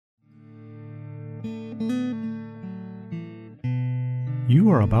You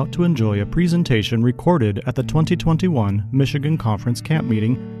are about to enjoy a presentation recorded at the 2021 Michigan Conference Camp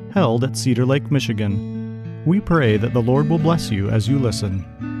Meeting held at Cedar Lake, Michigan. We pray that the Lord will bless you as you listen.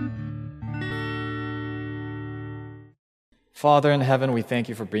 Father in heaven, we thank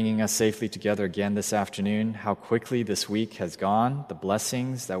you for bringing us safely together again this afternoon. How quickly this week has gone, the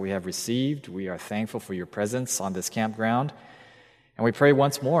blessings that we have received. We are thankful for your presence on this campground. And we pray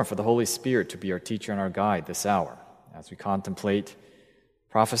once more for the Holy Spirit to be our teacher and our guide this hour as we contemplate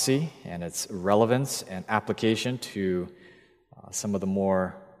prophecy and its relevance and application to some of the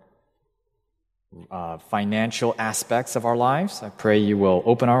more financial aspects of our lives. I pray you will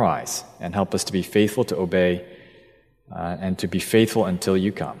open our eyes and help us to be faithful to obey and to be faithful until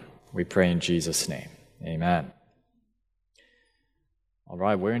you come. We pray in Jesus' name. Amen. All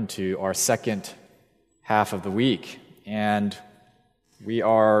right, we're into our second half of the week, and we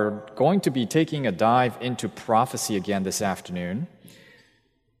are going to be taking a dive into prophecy again this afternoon.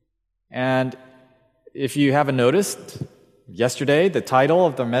 And if you haven't noticed, yesterday the title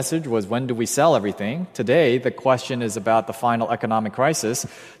of the message was When Do We Sell Everything? Today the question is about the final economic crisis.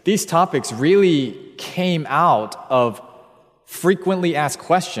 These topics really came out of frequently asked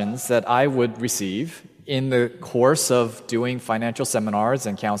questions that I would receive in the course of doing financial seminars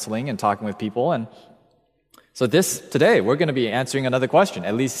and counseling and talking with people. And so today we're going to be answering another question,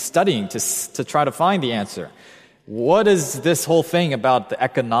 at least studying to try to find the answer. What is this whole thing about the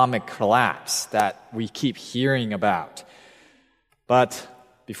economic collapse that we keep hearing about? But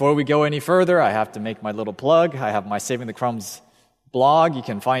before we go any further, I have to make my little plug. I have my Saving the Crumbs blog. You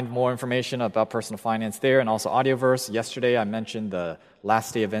can find more information about personal finance there, and also Audioverse. Yesterday I mentioned the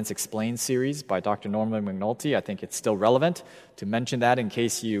Last Day Events Explained series by Dr. Norman McNulty. I think it's still relevant to mention that in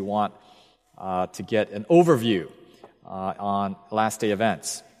case you want to get an overview on last day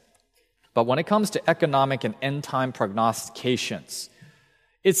events. But when it comes to economic and end-time prognostications,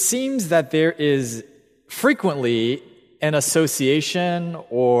 it seems that there is frequently an association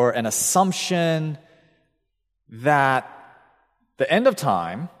or an assumption that the end of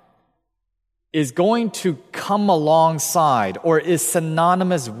time is going to come alongside or is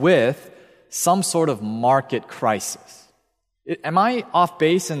synonymous with some sort of market crisis. Am I off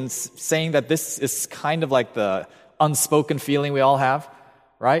base in saying that this is kind of like the unspoken feeling we all have,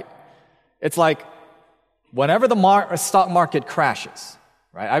 right? It's like whenever the stock market crashes,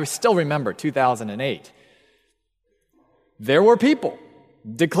 right? I still remember 2008. There were people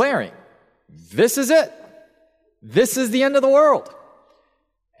declaring, this is it. This is the end of the world.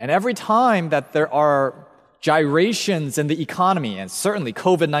 And every time that there are gyrations in the economy, and certainly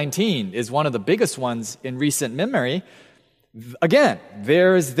COVID-19 is one of the biggest ones in recent memory, again,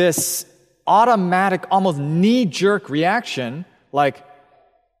 there's this automatic, almost knee-jerk reaction like,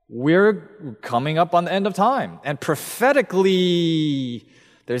 we're coming up on the end of time. And prophetically,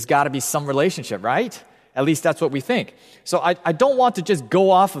 there's got to be some relationship, right? At least that's what we think. So I don't want to just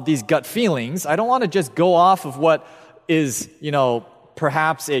go off of these gut feelings. I don't want to just go off of what is,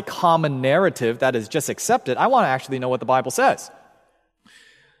 perhaps a common narrative that is just accepted. I want to actually know what the Bible says.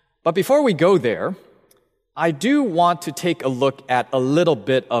 But before we go there, I do want to take a look at a little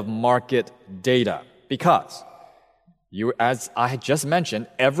bit of market data because as I just mentioned,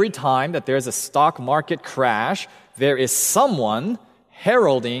 every time that there's a stock market crash, there is someone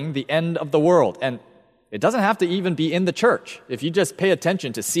heralding the end of the world. And it doesn't have to even be in the church. If you just pay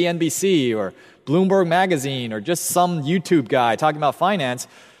attention to CNBC or Bloomberg Magazine or just some YouTube guy talking about finance,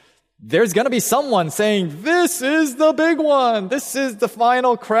 there's going to be someone saying, this is the big one. This is the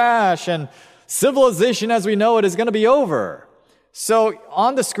final crash. And civilization as we know it is going to be over. So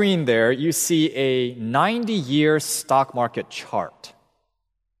on the screen there, you see a 90-year stock market chart.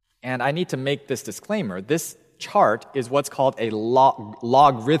 And I need to make this disclaimer. This chart is what's called a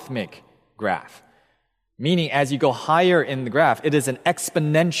logarithmic graph, meaning as you go higher in the graph, it is an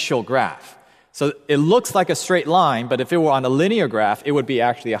exponential graph. So it looks like a straight line, but if it were on a linear graph, it would be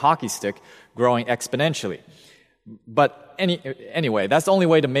actually a hockey stick growing exponentially. But anyway, that's the only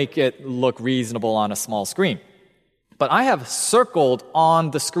way to make it look reasonable on a small screen. But I have circled on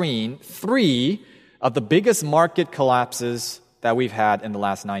the screen 3 of the biggest market collapses that we've had in the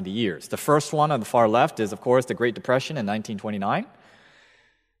last 90 years. The first one on the far left is, of course, the Great Depression in 1929.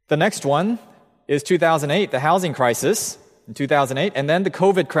 The next one is 2008, the housing crisis in 2008, and then the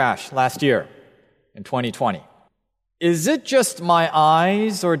COVID crash last year in 2020. Is it just my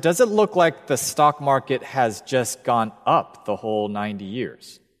eyes, or does it look like the stock market has just gone up the whole 90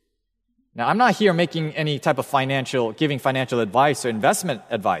 years? Now, I'm not here making any type of giving financial advice or investment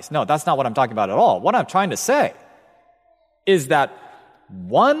advice. No, that's not what I'm talking about at all. What I'm trying to say is that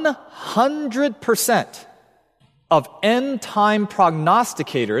 100% of end-time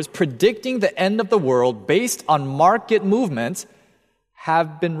prognosticators predicting the end of the world based on market movements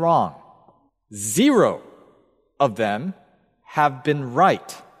have been wrong. 0 of them have been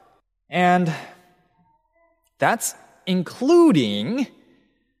right. And that's including,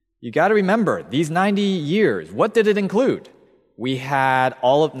 you got to remember, these 90 years, what did it include? We had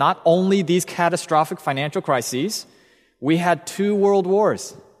not only these catastrophic financial crises, we had 2 world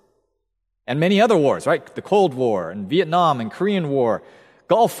wars and many other wars, right? The Cold War and Vietnam and Korean War,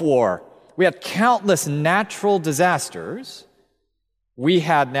 Gulf War. We had countless natural disasters. We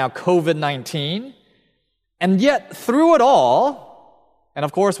had now COVID-19. And yet, through it all, and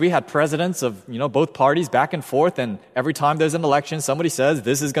of course, we had presidents of, both parties back and forth, and every time there's an election, somebody says,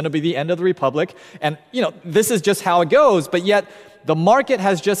 this is going to be the end of the republic. And, this is just how it goes. But yet, the market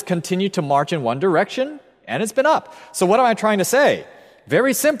has just continued to march in one direction, and it's been up. So what am I trying to say?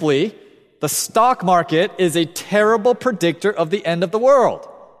 Very simply, the stock market is a terrible predictor of the end of the world.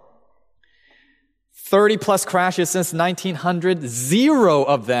 30-plus crashes since 1900, 0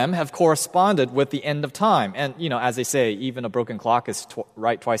 of them have corresponded with the end of time. And, as they say, even a broken clock is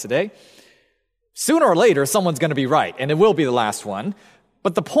right twice a day. Sooner or later, someone's going to be right, and it will be the last one.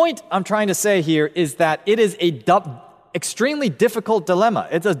 But the point I'm trying to say here is that it is a extremely difficult dilemma.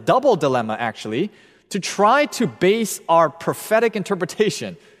 It's a double dilemma, actually, to try to base our prophetic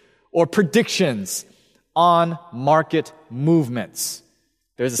interpretation or predictions on market movements.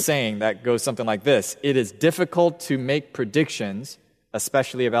 There's a saying that goes something like this: it is difficult to make predictions,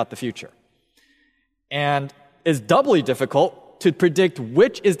 especially about the future. And it's doubly difficult to predict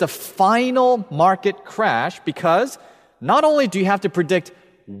which is the final market crash, because not only do you have to predict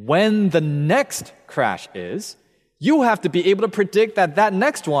when the next crash is, you have to be able to predict that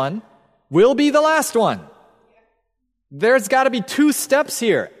next one will be the last one. There's got to be 2 steps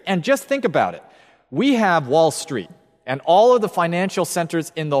here. And just think about it. We have Wall Street and all of the financial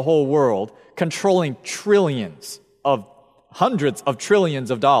centers in the whole world controlling hundreds of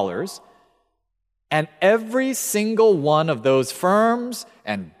trillions of dollars. And every single one of those firms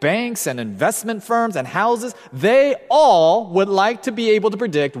and banks and investment firms and houses, they all would like to be able to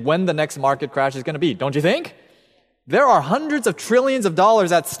predict when the next market crash is going to be. Don't you think? There are hundreds of trillions of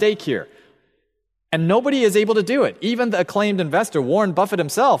dollars at stake here. And nobody is able to do it. Even the acclaimed investor, Warren Buffett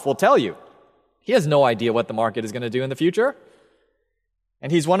himself, will tell you he has no idea what the market is going to do in the future. And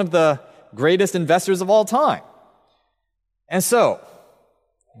he's one of the greatest investors of all time. And so,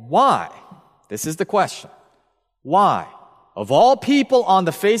 why? This is the question. Why, of all people on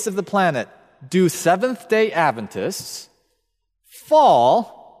the face of the planet, do Seventh-day Adventists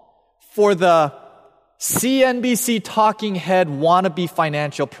fall for the CNBC talking head wannabe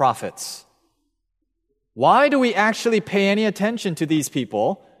financial prophets? Why do we actually pay any attention to these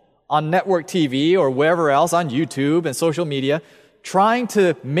people on network TV or wherever else, on YouTube and social media, trying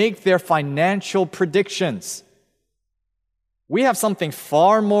to make their financial predictions? We have something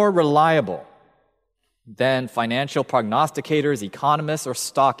far more reliable than financial prognosticators, economists, or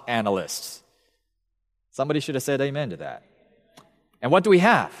stock analysts. Somebody should have said amen to that. And what do we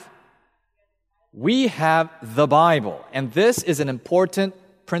have? We have the Bible. And this is an important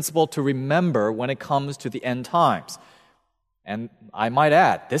principle to remember when it comes to the end times. And I might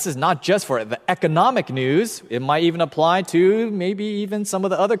add, this is not just for the economic news. It might even apply to maybe even some of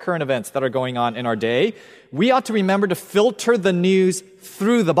the other current events that are going on in our day. We ought to remember to filter the news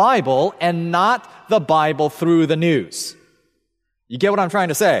through the Bible and not the Bible through the news. You get what I'm trying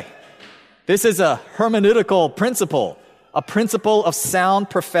to say? This is a hermeneutical principle, a principle of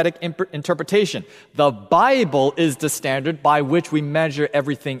sound prophetic interpretation. The Bible is the standard by which we measure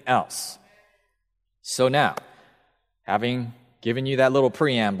everything else. So now, having given you that little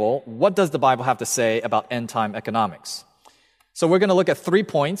preamble, what does the Bible have to say about end-time economics? So we're going to look at 3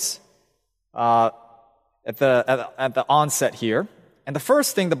 points at the onset here. And the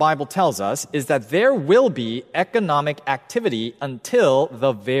first thing the Bible tells us is that there will be economic activity until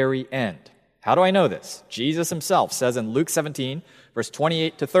the very end. How do I know this? Jesus himself says in Luke 17, verse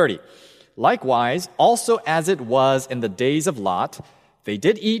 28 to 30, "Likewise, also as it was in the days of Lot, they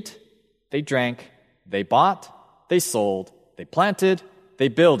did eat, they drank, they bought, they sold, they planted, they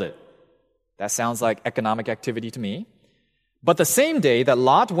builded." That sounds like economic activity to me. "But the same day that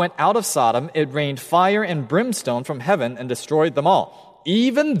Lot went out of Sodom, it rained fire and brimstone from heaven and destroyed them all.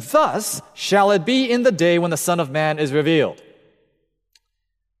 Even thus shall it be in the day when the Son of Man is revealed."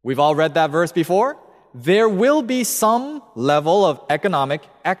 We've all read that verse before. There will be some level of economic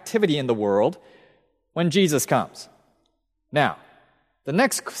activity in the world when Jesus comes. Now, the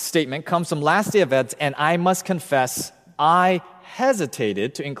next statement comes from Last Day Events, and I must confess, I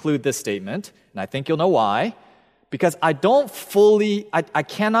hesitated to include this statement, and I think you'll know why, because I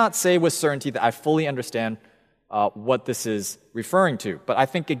cannot say with certainty that I fully understand what this is referring to, but I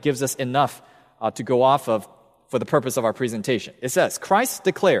think it gives us enough to go off of for the purpose of our presentation. It says, Christ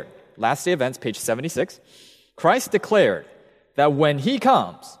declared, Last Day Events, page 76, Christ declared that when he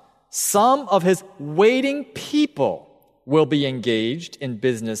comes, some of his waiting people will be engaged in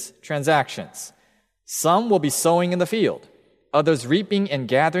business transactions. Some will be sowing in the field, others reaping and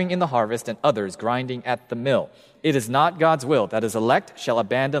gathering in the harvest, and others grinding at the mill. It is not God's will that his elect shall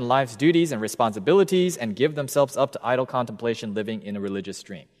abandon life's duties and responsibilities and give themselves up to idle contemplation, living in a religious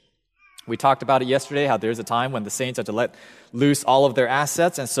stream. We talked about it yesterday, how there's a time when the saints are to let loose all of their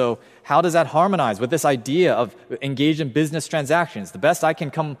assets. And so how does that harmonize with this idea of engaged in business transactions? The best I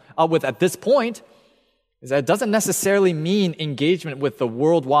can come up with at this point is that it doesn't necessarily mean engagement with the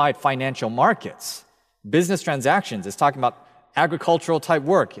worldwide financial markets. Business transactions is talking about agricultural type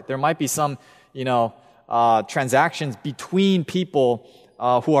work. There might be some, transactions between people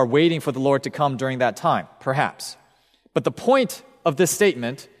who are waiting for the Lord to come during that time, perhaps. But the point of this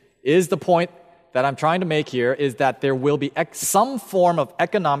statement is the point that I'm trying to make here, is that there will be some form of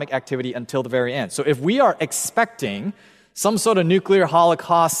economic activity until the very end. So if we are expecting some sort of nuclear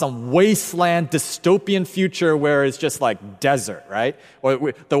holocaust, some wasteland dystopian future where it's just like desert, right?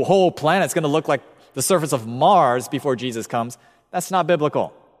 Or the whole planet's going to look like the surface of Mars before Jesus comes, that's not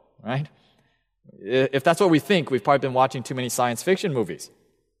biblical, right? If that's what we think, we've probably been watching too many science fiction movies.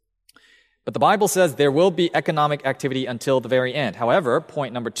 But the Bible says there will be economic activity until the very end. However,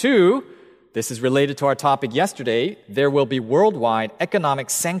 point number 2, this is related to our topic yesterday, there will be worldwide economic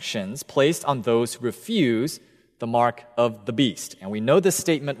sanctions placed on those who refuse the mark of the beast. And we know this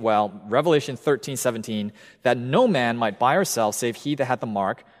statement well, Revelation 13:17, that no man might buy or sell save he that hath the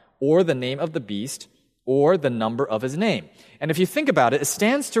mark, or the name of the beast, or the number of his name. And if you think about it, it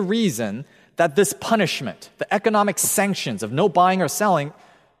stands to reason that this punishment, the economic sanctions of no buying or selling,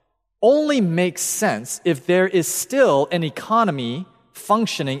 only makes sense if there is still an economy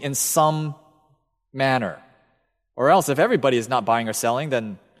functioning in some manner. Or else, if everybody is not buying or selling,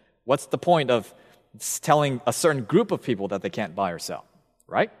 then what's the point of telling a certain group of people that they can't buy or sell,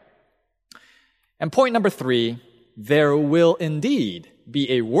 right? And point number 3, there will indeed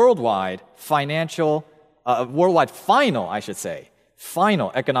be a worldwide final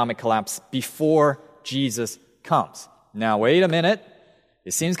economic collapse before Jesus comes. Now, wait a minute.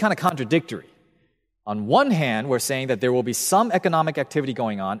 It seems kind of contradictory. On one hand, we're saying that there will be some economic activity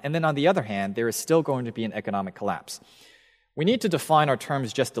going on, and then on the other hand, there is still going to be an economic collapse. We need to define our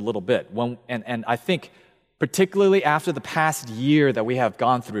terms just a little bit. And I think particularly after the past year that we have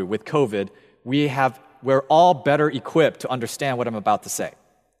gone through with COVID, we're all better equipped to understand what I'm about to say.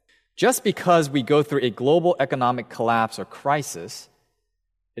 Just because we go through a global economic collapse or crisis,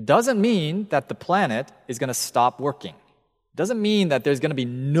 it doesn't mean that the planet is going to stop working. It doesn't mean that there's going to be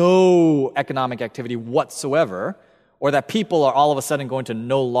no economic activity whatsoever, or that people are all of a sudden going to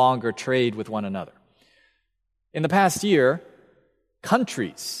no longer trade with one another. In the past year,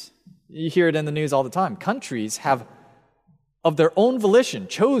 countries, you hear it in the news all the time, countries have, of their own volition,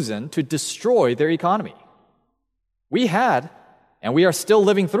 chosen to destroy their economy. We had, and we are still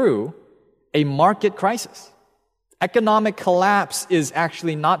living through, a market crisis. Economic collapse is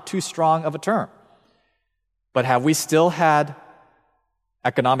actually not too strong of a term. But have we still had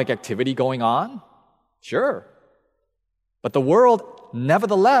economic activity going on? Sure. But the world,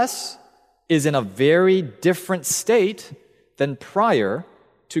 nevertheless, is in a very different state than prior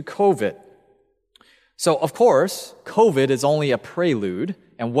to COVID. So, of course, COVID is only a prelude,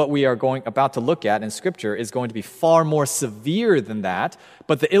 and what we are about to look at in Scripture is going to be far more severe than that.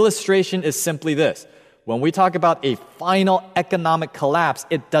 But the illustration is simply this. When we talk about a final economic collapse,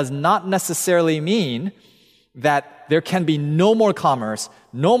 it does not necessarily mean that there can be no more commerce,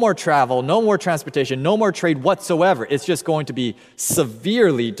 no more travel, no more transportation, no more trade whatsoever. It's just going to be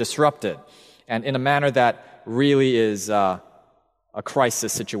severely disrupted, and in a manner that really is a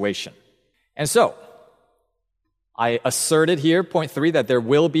crisis situation. And so, I asserted here, point 3, that there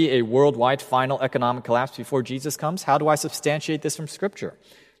will be a worldwide final economic collapse before Jesus comes. How do I substantiate this from Scripture?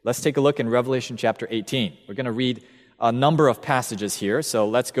 Let's take a look in Revelation chapter 18. We're going to read a number of passages here, so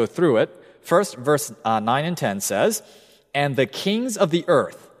let's go through it. First, verse 9 and 10 says, "And the kings of the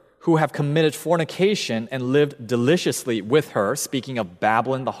earth who have committed fornication and lived deliciously with her," speaking of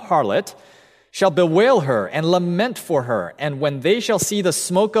Babylon the harlot, "shall bewail her and lament for her. And when they shall see the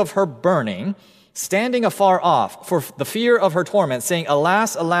smoke of her burning, standing afar off for the fear of her torment, saying,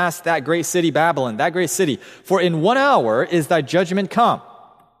 Alas, alas, that great city Babylon, that great city, for in 1 hour is thy judgment come."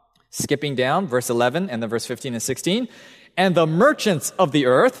 Skipping down, verse 11 and then verse 15 and 16. and the merchants of the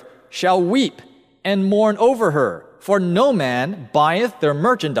earth shall weep and mourn over her, for no man buyeth their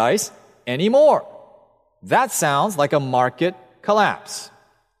merchandise anymore. That sounds like a market collapse.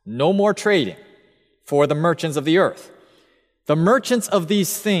 No more trading for the merchants of the earth. The merchants of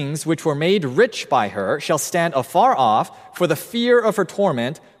these things which were made rich by her shall stand afar off for the fear of her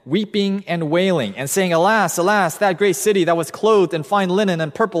torment, weeping and wailing, and saying, Alas, alas, that great city that was clothed in fine linen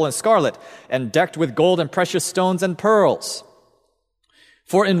and purple and scarlet, and decked with gold and precious stones and pearls.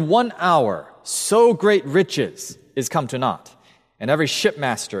 For in 1 hour so great riches is come to naught, and every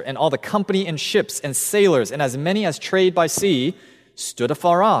shipmaster and all the company in ships and sailors and as many as trade by sea stood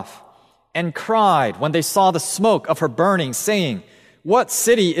afar off, and cried when they saw the smoke of her burning, saying, What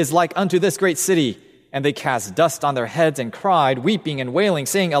city is like unto this great city? And they cast dust on their heads and cried, weeping and wailing,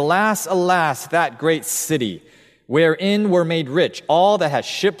 saying, Alas, alas, that great city, wherein were made rich all that had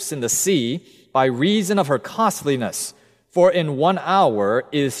ships in the sea, by reason of her costliness. For in 1 hour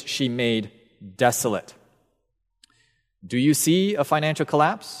is she made desolate. Do you see a financial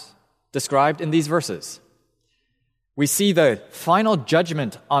collapse described in these verses? We see the final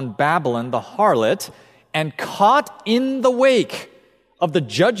judgment on Babylon, the harlot, and caught in the wake of the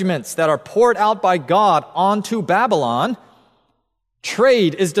judgments that are poured out by God onto Babylon,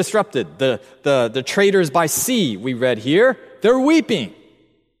 trade is disrupted. The traders by sea, we read here, they're weeping.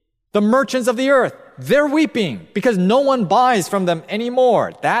 The merchants of the earth, they're weeping because no one buys from them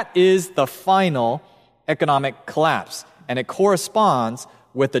anymore. That is the final economic collapse, and it corresponds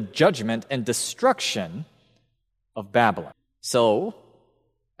with the judgment and destruction of Babylon. So,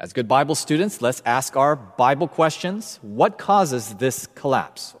 as good Bible students, let's ask our Bible questions. What causes this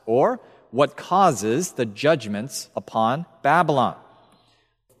collapse? Or, what causes the judgments upon Babylon?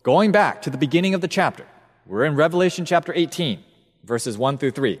 Going back to the beginning of the chapter, we're in Revelation chapter 18, verses 1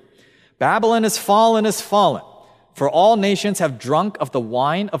 through 3. Babylon is fallen, for all nations have drunk of the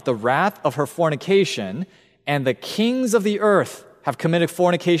wine of the wrath of her fornication, and the kings of the earth have committed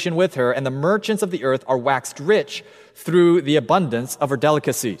fornication with her, and the merchants of the earth are waxed rich through the abundance of her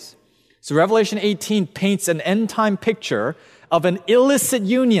delicacies. So Revelation 18 paints an end-time picture of an illicit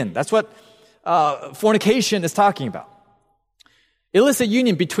union. That's what fornication is talking about. Illicit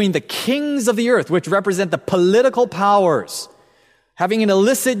union between the kings of the earth, which represent the political powers, having an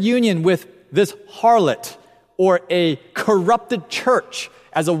illicit union with this harlot or a corrupted church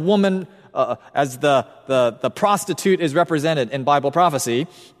as a woman, as the prostitute is represented in Bible prophecy.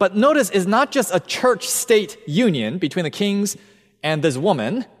 But notice, it's not just a church-state union between the kings and this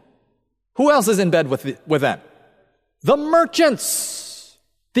woman. Who else is in bed with them? The merchants,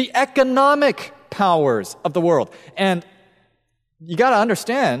 the economic powers of the world. And you got to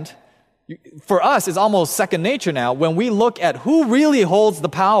understand, for us, it's almost second nature now. When we look at who really holds the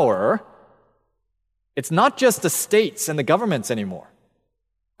power, it's not just the states and the governments anymore.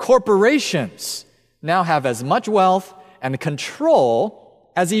 Corporations now have as much wealth and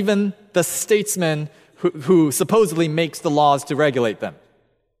control as even the statesman who supposedly makes the laws to regulate them.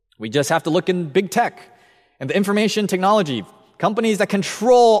 We just have to look in big tech and the information technology, companies that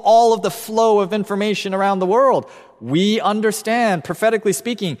control all of the flow of information around the world. We understand, prophetically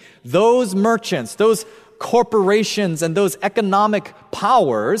speaking, those merchants, those corporations, and those economic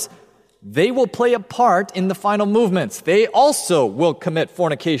powers, they will play a part in the final movements. They also will commit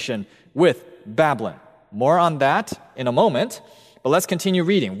fornication with Babylon. More on that in a moment, but let's continue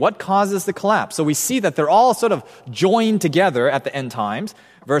reading. What causes the collapse? So we see that they're all sort of joined together at the end times.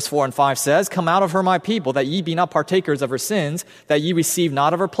 Verse 4 and 5 says, Come out of her, my people, that ye be not partakers of her sins, that ye receive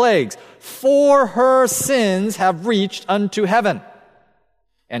not of her plagues. For her sins have reached unto heaven,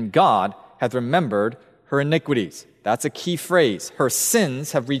 and God hath remembered her iniquities. That's a key phrase. Her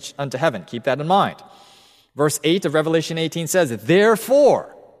sins have reached unto heaven. Keep that in mind. Verse 8 of Revelation 18 says,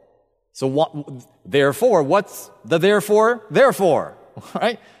 Therefore. So what's the therefore? Therefore,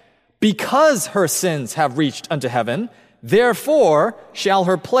 right? Because her sins have reached unto heaven, therefore shall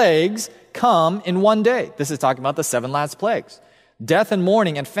her plagues come in one day. This is talking about the 7 last plagues. Death and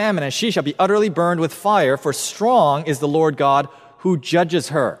mourning and famine, and she shall be utterly burned with fire, for strong is the Lord God who judges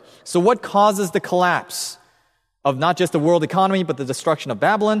her. So what causes the collapse of not just the world economy, but the destruction of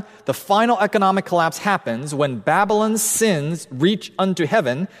Babylon? The final economic collapse happens when Babylon's sins reach unto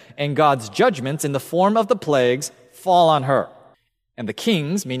heaven and God's judgments in the form of the plagues fall on her. And the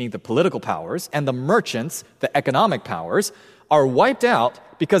kings, meaning the political powers, and the merchants, the economic powers, are wiped out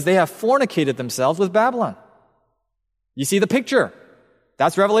because they have fornicated themselves with Babylon. You see the picture?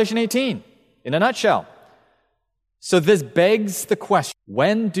 That's Revelation 18 in a nutshell. So this begs the question,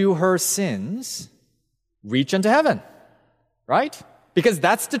 when do her sins reach unto heaven? Right? Because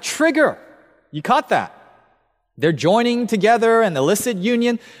that's the trigger. You caught that. They're joining together an illicit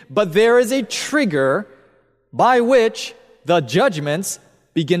union, but there is a trigger by which the judgments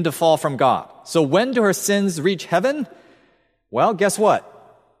begin to fall from God. So when do her sins reach heaven? Well, guess what?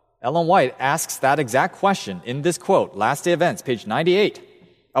 Ellen White asks that exact question in this quote, Last Day Events, page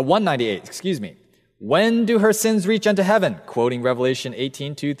 198, excuse me. When do her sins reach unto heaven? Quoting Revelation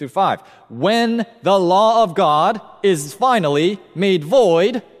 18:2-5. When the law of God is finally made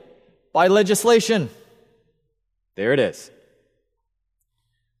void by legislation. There it is.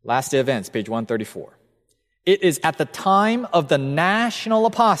 Last Day Events, page 134. It is at the time of the national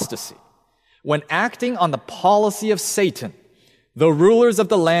apostasy, when acting on the policy of Satan, the rulers of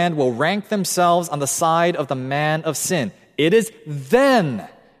the land will rank themselves on the side of the man of sin. It is then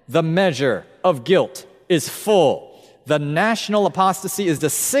the measure of guilt is full. The national apostasy is the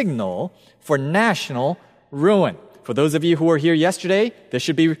signal for national ruin. For those of you who were here yesterday, this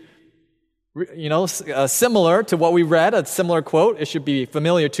should be similar to what we read, a similar quote. It should be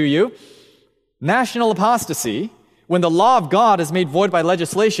familiar to you. National apostasy, when the law of God is made void by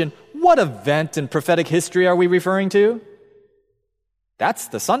legislation, what event in prophetic history are we referring to? That's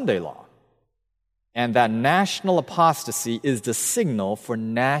the Sunday law. And that national apostasy is the signal for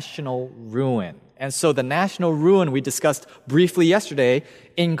national ruin. And so the national ruin we discussed briefly yesterday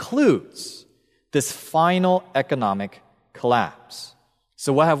includes this final economic collapse.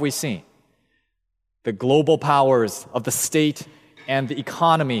 So what have we seen? The global powers of the state and the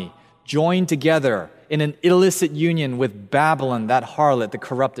economy joined together in an illicit union with Babylon, that harlot, the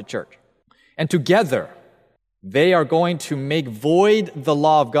corrupted church. And together, they are going to make void the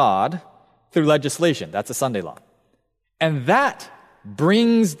law of God through legislation. That's a Sunday law. And that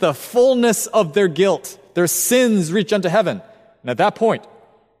brings the fullness of their guilt. Their sins reach unto heaven. And at that point,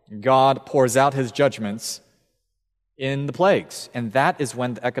 God pours out his judgments in the plagues. And that is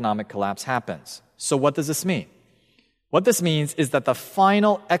when the economic collapse happens. So what does this mean? What this means is that the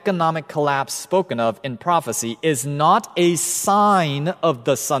final economic collapse spoken of in prophecy is not a sign of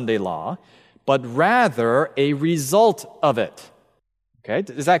the Sunday law, but rather a result of it. Okay?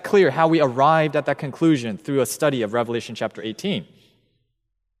 Is that clear how we arrived at that conclusion through a study of Revelation chapter 18?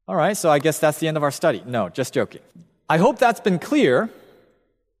 All right, so I guess that's the end of our study. No, just joking. I hope that's been clear.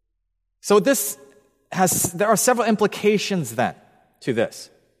 So there are several implications then to this.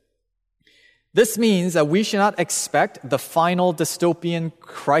 This means that we should not expect the final dystopian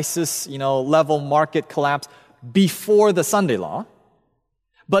crisis, level market collapse before the Sunday law.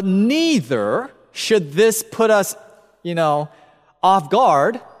 But neither should this put us, off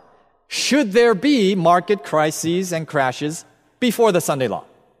guard should there be market crises and crashes before the Sunday law.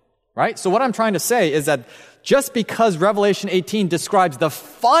 Right? So what I'm trying to say is that just because Revelation 18 describes the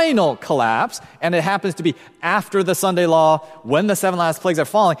final collapse, and it happens to be after the Sunday law, when the 7 last plagues are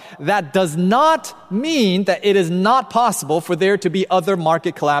falling, that does not mean that it is not possible for there to be other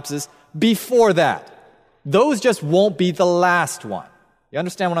market collapses before that. Those just won't be the last one. You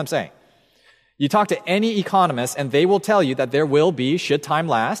understand what I'm saying? You talk to any economist, and they will tell you that there will be, should time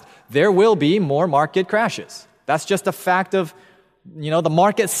last, there will be more market crashes. That's just a fact of, the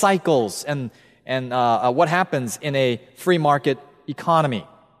market cycles and what happens in a free market economy.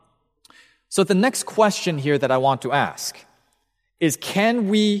 So the next question here that I want to ask is, can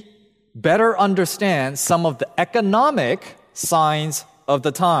we better understand some of the economic signs of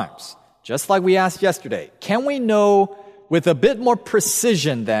the times? Just like we asked yesterday, can we know with a bit more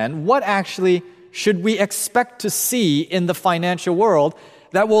precision then what actually should we expect to see in the financial world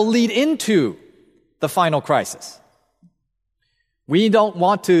that will lead into the final crisis? We don't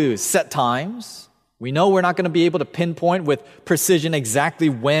want to set times. We know we're not going to be able to pinpoint with precision exactly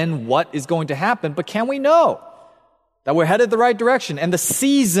when what is going to happen, but can we know that we're headed the right direction and the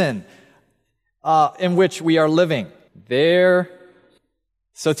season in which we are living?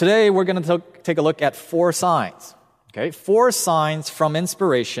 So today we're going to take a look at 4 signs. Okay, 4 signs from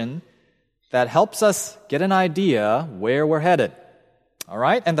inspiration that helps us get an idea where we're headed. All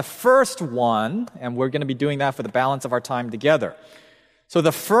right, and the first one, and we're going to be doing that for the balance of our time together. So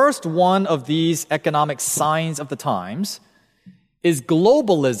the first one of these economic signs of the times is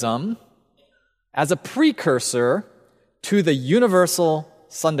globalism as a precursor to the universal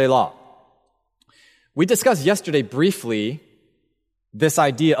Sunday law. We discussed yesterday briefly this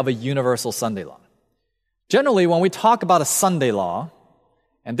idea of a universal Sunday law. Generally, when we talk about a Sunday law,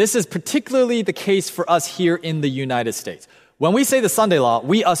 and this is particularly the case for us here in the United States, when we say the Sunday law,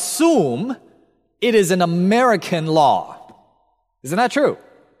 we assume it is an American law. Isn't that true?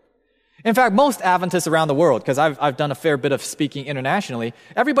 In fact, most Adventists around the world, because I've done a fair bit of speaking internationally,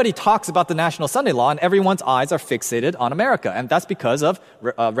 everybody talks about the National Sunday Law and everyone's eyes are fixated on America. And that's because of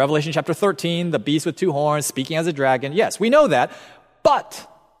Revelation chapter 13, the beast with two horns, speaking as a dragon. Yes, we know that. But,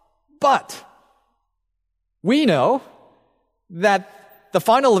 we know that the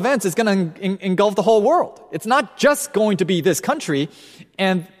final events is going to engulf the whole world. It's not just going to be this country.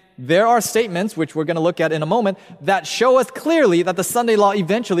 And there are statements, which we're going to look at in a moment, that show us clearly that the Sunday law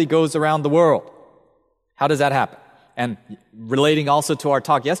eventually goes around the world. How does that happen? And relating also to our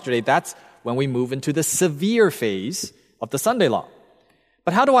talk yesterday, that's when we move into the severe phase of the Sunday law.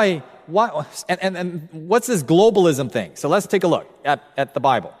 But how do and what's this globalism thing? So let's take a look at the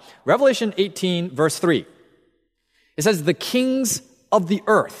Bible. Revelation 18, verse 3. It says, the kings of the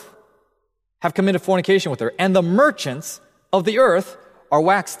earth have committed fornication with her, and the merchants of the earth are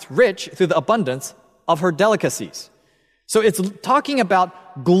waxed rich through the abundance of her delicacies. So it's talking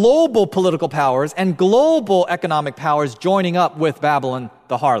about global political powers and global economic powers joining up with Babylon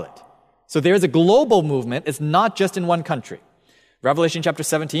the harlot. So there's a global movement. It's not just in one country. Revelation chapter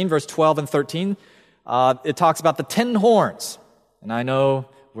 17, verse 12 and 13, it talks about the 10 horns. And I know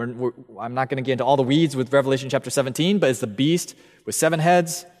I'm not going to get into all the weeds with Revelation chapter 17, but it's the beast with 7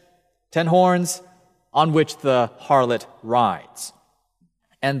 heads, 10 horns, on which the harlot rides.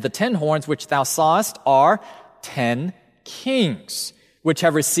 And the 10 horns which thou sawest are 10 kings, which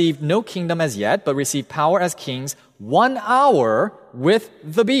have received no kingdom as yet, but receive power as kings 1 hour with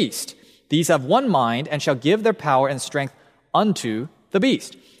the beast. These have one mind and shall give their power and strength unto the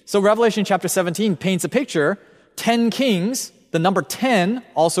beast. So Revelation chapter 17 paints a picture, 10 kings. The number 10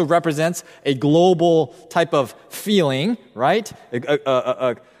 also represents a global type of feeling, right?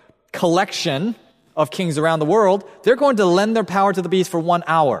 A collection of kings around the world. They're going to lend their power to the beast for 1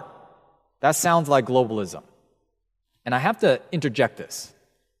 hour. That sounds like globalism. And I have to interject this,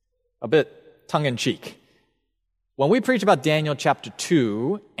 a bit tongue-in-cheek. When we preach about Daniel chapter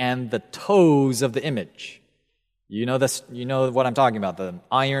 2 and the toes of the image, you know what I'm talking about, the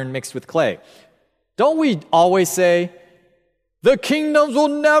iron mixed with clay. Don't we always say, the kingdoms will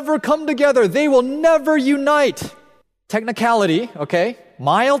never come together. They will never unite. Technicality, okay?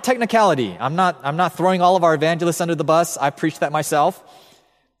 Mild technicality. I'm not throwing all of our evangelists under the bus. I preached that myself.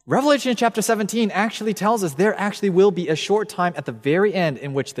 Revelation chapter 17 actually tells us there actually will be a short time at the very end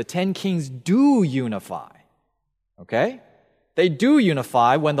in which the 10 kings do unify. Okay? They do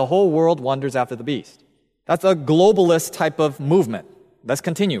unify when the whole world wanders after the beast. That's a globalist type of movement. Let's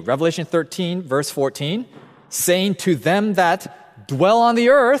continue. Revelation 13, verse 14, saying to them that dwell on the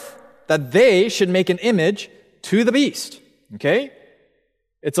earth, that they should make an image to the beast. Okay?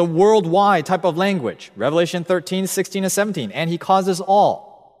 It's a worldwide type of language. Revelation 13, 16, and 17. And he causes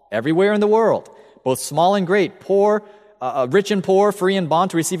all, everywhere in the world, both small and great, poor, rich and poor, free and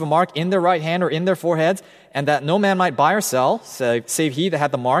bond, to receive a mark in their right hand or in their foreheads, and that no man might buy or sell, save he that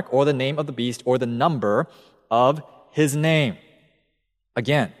had the mark or the name of the beast or the number of his name.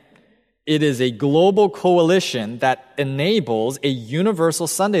 Again, it is a global coalition that enables a universal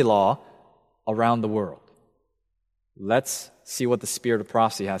Sunday law around the world. Let's see what the Spirit of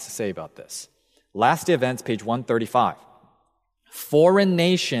Prophecy has to say about this. Last Day Events, page 135. Foreign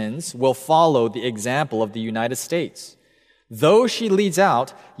nations will follow the example of the United States. Though she leads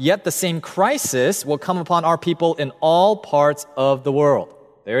out, yet the same crisis will come upon our people in all parts of the world.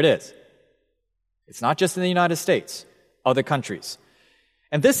 There it is. It's not just in the United States, other countries.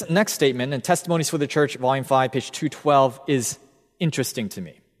 And this next statement in Testimonies for the Church, volume 5, page 212, is interesting to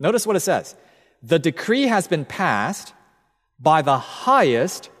me. Notice what it says. The decree has been passed by the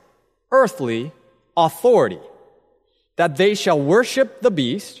highest earthly authority that they shall worship the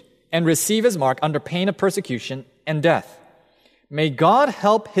beast and receive his mark under pain of persecution and death. May God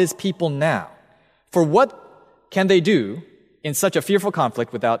help his people now. For what can they do in such a fearful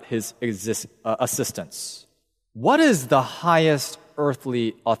conflict without his assistance? What is the highest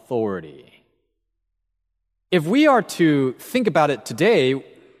earthly authority? If we are to think about it today,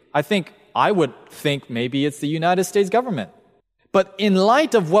 I would think maybe it's the United States government. But in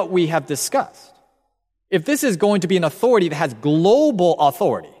light of what we have discussed, if this is going to be an authority that has global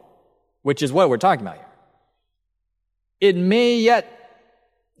authority, which is what we're talking about here, it may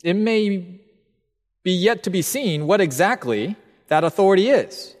be yet to be seen what exactly that authority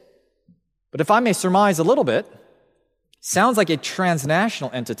is. But if I may surmise a little bit, sounds like a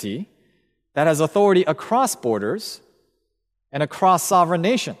transnational entity that has authority across borders and across sovereign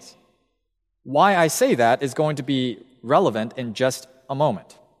nations. Why I say that is going to be relevant in just a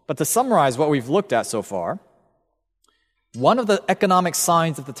moment. But to summarize what we've looked at so far, one of the economic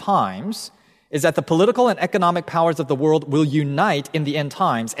signs of the times is that the political and economic powers of the world will unite in the end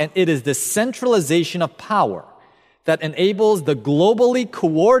times, and it is the centralization of power that enables the globally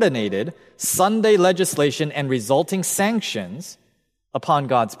coordinated Sunday legislation and resulting sanctions upon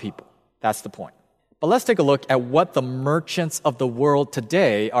God's people. That's the point. But let's take a look at what the merchants of the world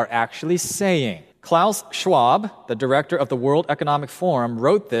today are actually saying. Klaus Schwab, the director of the World Economic Forum,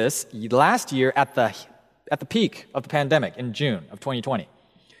 wrote this last year at the peak of the pandemic in June of 2020.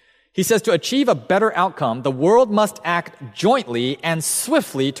 He says, to achieve a better outcome, the world must act jointly and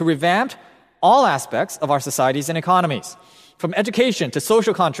swiftly to revamp all aspects of our societies and economies. From education to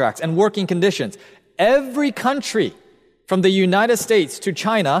social contracts and working conditions, every country, from the United States to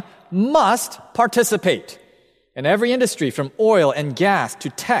China, must participate. And every industry, from oil and gas to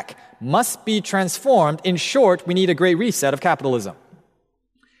tech, must be transformed. In short, we need a great reset of capitalism.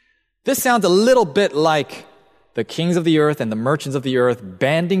 This sounds a little bit like the kings of the earth and the merchants of the earth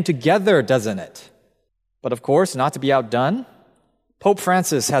banding together, doesn't it? But of course, not to be outdone, Pope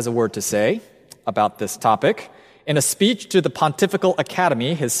Francis has a word to say about this topic. In a speech to the Pontifical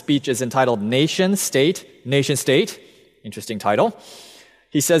Academy, his speech is entitled Nation State. Interesting title.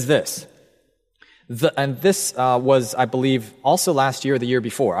 He says this, and this was, I believe, also last year or the year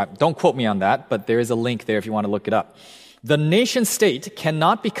before. Don't quote me on that, but there is a link there if you want to look it up. The nation state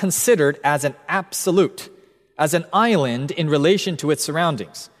cannot be considered as an absolute, as an island in relation to its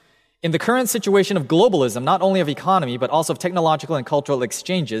surroundings. In the current situation of globalism, not only of economy, but also of technological and cultural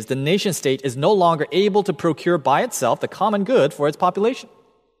exchanges, the nation state is no longer able to procure by itself the common good for its population.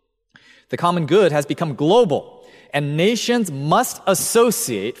 The common good has become global, and nations must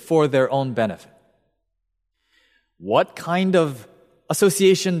associate for their own benefit. What kind of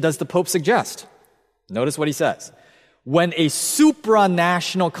association does the Pope suggest? Notice what he says. When a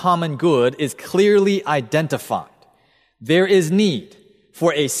supranational common good is clearly identified, there is need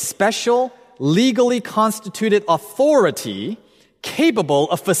for a special, legally constituted authority capable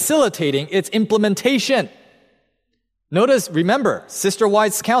of facilitating its implementation. Notice, remember, Sister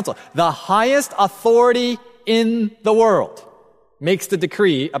White's counsel, the highest authority in the world makes the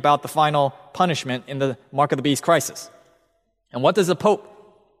decree about the final punishment in the Mark of the Beast crisis. And what does the Pope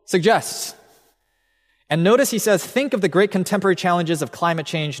suggest? And notice he says, think of the great contemporary challenges of climate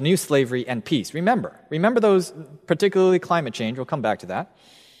change, new slavery, and peace. Remember those, particularly climate change. We'll come back to that.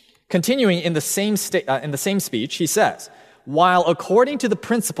 Continuing in the same speech, he says, while according to the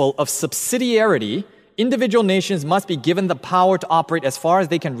principle of subsidiarity, individual nations must be given the power to operate as far as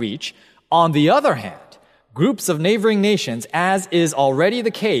they can reach, on the other hand, groups of neighboring nations, as is already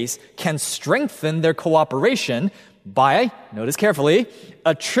the case, can strengthen their cooperation by, notice carefully,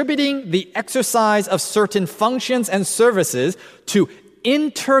 attributing the exercise of certain functions and services to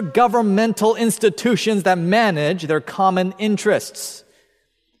intergovernmental institutions that manage their common interests.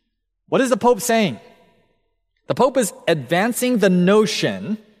 What is the Pope saying? The Pope is advancing the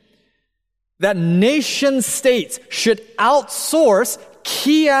notion that nation states should outsource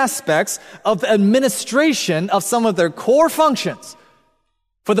key aspects of the administration of some of their core functions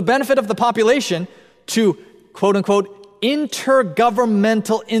for the benefit of the population to, quote-unquote,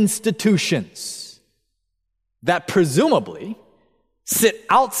 intergovernmental institutions that presumably sit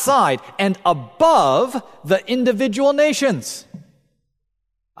outside and above the individual nations.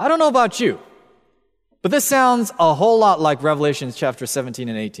 I don't know about you, but this sounds a whole lot like Revelation chapter 17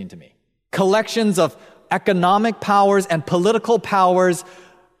 and 18 to me. Collections of economic powers and political powers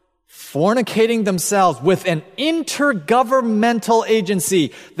fornicating themselves with an intergovernmental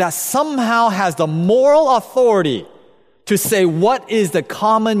agency that somehow has the moral authority to say what is the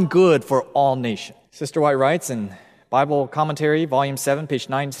common good for all nations. Sister White writes in Bible Commentary, Volume 7, page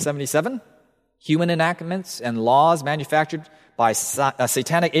 977, human enactments and laws manufactured by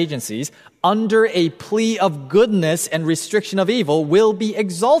satanic agencies under a plea of goodness and restriction of evil will be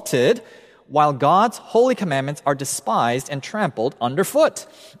exalted, while God's holy commandments are despised and trampled underfoot.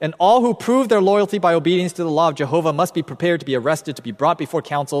 And all who prove their loyalty by obedience to the law of Jehovah must be prepared to be arrested, to be brought before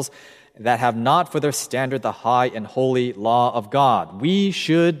councils that have not for their standard the high and holy law of God. We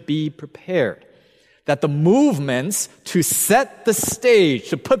should be prepared that the movements to set the stage,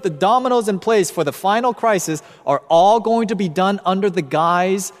 to put the dominoes in place for the final crisis are all going to be done under the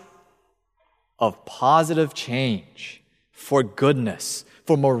guise of positive change, for goodness,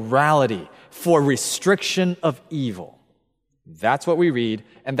 for morality, for restriction of evil. That's what we read,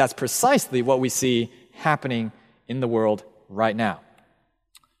 and that's precisely what we see happening in the world right now.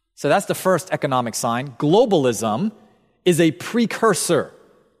 So that's the first economic sign. Globalism is a precursor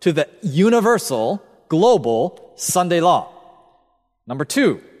to the universal, global Sunday law. Number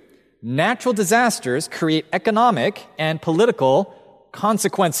two, natural disasters create economic and political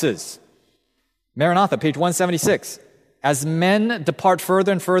consequences. Maranatha, page 176. As men depart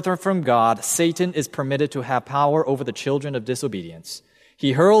further and further from God, Satan is permitted to have power over the children of disobedience.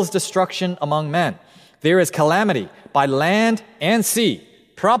 He hurls destruction among men. There is calamity by land and sea.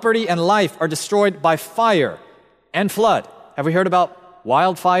 Property and life are destroyed by fire and flood. Have we heard about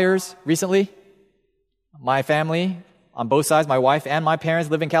wildfires recently? My family, on both sides, my wife and my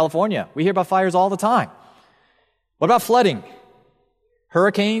parents live in California. We hear about fires all the time. What about flooding?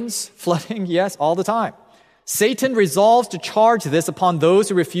 Hurricanes, flooding, yes, all the time. Satan resolves to charge this upon those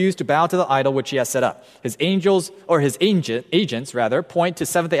who refuse to bow to the idol which he has set up. His agents, point to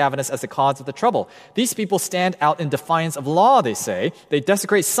Seventh-day Adventists as the cause of the trouble. These people stand out in defiance of law, they say. They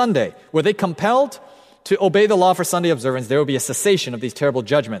desecrate Sunday. Were they compelled to obey the law for Sunday observance, there will be a cessation of these terrible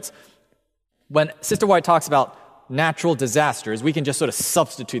judgments. When Sister White talks about natural disasters, we can just sort of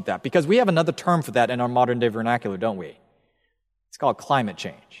substitute that because we have another term for that in our modern-day vernacular, don't we? It's called climate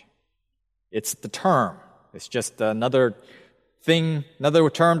change. It's the term. It's just another thing, another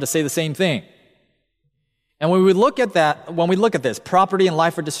term to say the same thing. And when we look at this, property and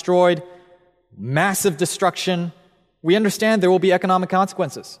life are destroyed, massive destruction, we understand there will be economic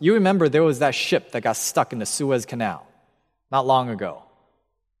consequences. You remember there was that ship that got stuck in the Suez Canal not long ago.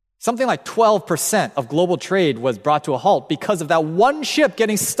 Something like 12% of global trade was brought to a halt because of that one ship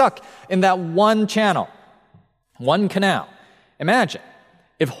getting stuck in that one channel, one canal. Imagine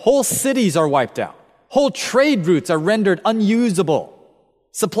if whole cities are wiped out. Whole trade routes are rendered unusable.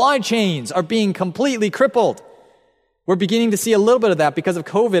 Supply chains are being completely crippled. We're beginning to see a little bit of that because of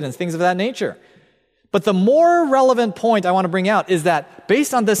COVID and things of that nature. But the more relevant point I want to bring out is that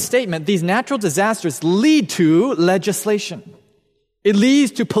based on this statement, these natural disasters lead to legislation. It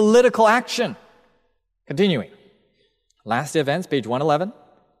leads to political action. Continuing. Last events, page 111.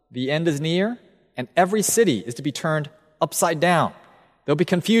 The end is near, and every city is to be turned upside down. There'll be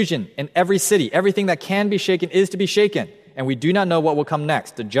confusion in every city. Everything that can be shaken is to be shaken. And we do not know what will come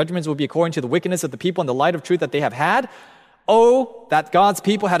next. The judgments will be according to the wickedness of the people and the light of truth that they have had. Oh, that God's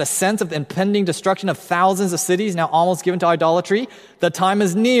people had a sense of the impending destruction of thousands of cities now almost given to idolatry. The time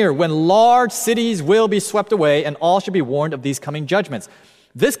is near when large cities will be swept away, and all should be warned of these coming judgments.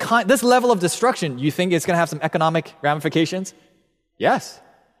 This level of destruction, you think it's going to have some economic ramifications? Yes.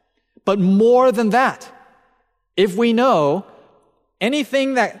 But more than that, if we know one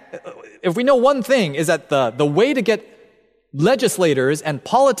thing is that the way to get legislators and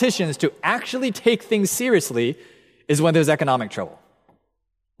politicians to actually take things seriously is when there's economic trouble.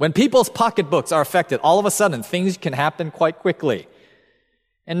 When people's pocketbooks are affected, all of a sudden things can happen quite quickly.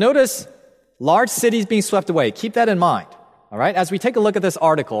 And notice large cities being swept away. Keep that in mind. All right? As we take a look at this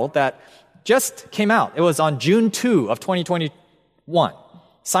article that just came out. It was on June 2 of 2021.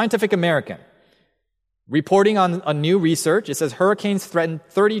 Scientific American. Reporting on a new research, it says hurricanes threaten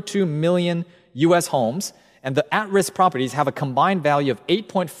 32 million U.S. homes, and the at-risk properties have a combined value of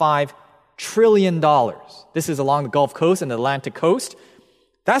 $8.5 trillion. This is along the Gulf Coast and the Atlantic coast.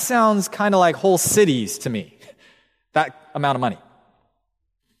 That sounds kind of like whole cities to me, that amount of money.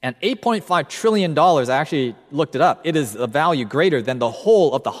 And $8.5 trillion, I actually looked it up, it is a value greater than the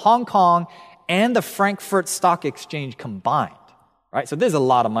whole of the Hong Kong and the Frankfurt Stock Exchange combined. Right? So there's a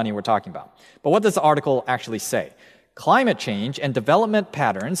lot of money we're talking about. But what does the article actually say? Climate change and development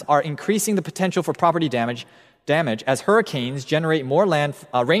patterns are increasing the potential for property damage as hurricanes generate more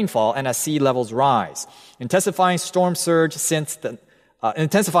rainfall and as sea levels rise. Intensifying storm surge since the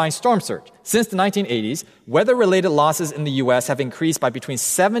 1980s, weather-related losses in the U.S. have increased by between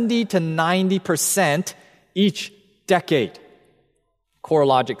 70 to 90% each decade,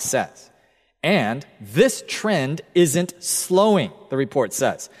 CoreLogic says. And this trend isn't slowing, the report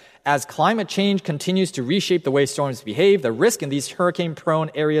says. As climate change continues to reshape the way storms behave, the risk in these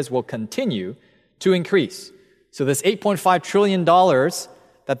hurricane-prone areas will continue to increase. So this $8.5 trillion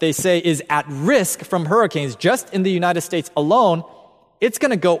that they say is at risk from hurricanes just in the United States alone, it's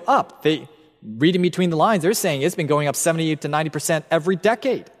going to go up. Reading between the lines, they're saying it's been going up 70 to 90% every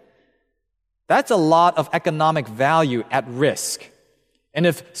decade. That's a lot of economic value at risk. And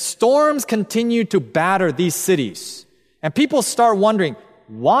if storms continue to batter these cities, and people start wondering,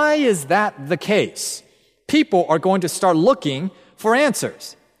 why is that the case? People are going to start looking for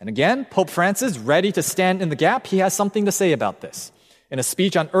answers. And again, Pope Francis, ready to stand in the gap, he has something to say about this. In a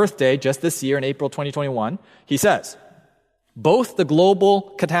speech on Earth Day just this year in April 2021, he says, both the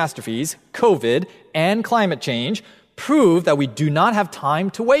global catastrophes, COVID, and climate change prove that we do not have time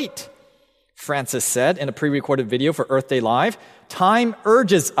to wait. Francis said in a pre-recorded video for Earth Day Live, time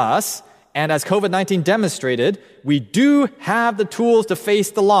urges us, and as COVID-19 demonstrated, we do have the tools to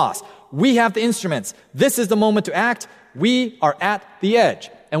face the loss. We have the instruments. This is the moment to act. We are at the edge.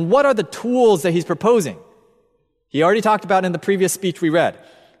 And what are the tools that he's proposing? He already talked about in the previous speech we read,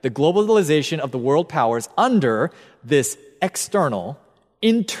 the globalization of the world powers under this external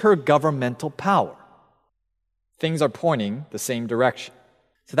intergovernmental power. Things are pointing the same direction.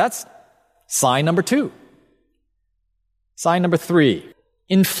 So that's sign number 2. Sign number 3,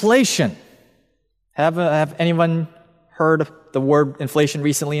 inflation. Have anyone heard of the word inflation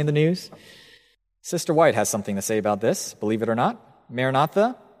recently in the news? Sister White has something to say about this, believe it or not.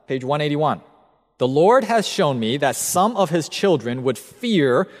 Maranatha, page 181. The Lord has shown me that some of his children would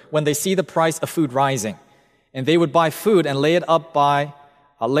fear when they see the price of food rising, and they would buy food and lay it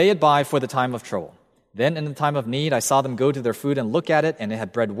by for the time of trouble. Then in the time of need, I saw them go to their food and look at it, and it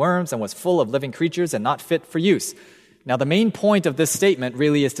had bred worms and was full of living creatures and not fit for use. Now, the main point of this statement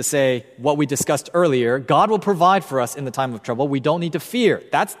really is to say what we discussed earlier. God will provide for us in the time of trouble. We don't need to fear.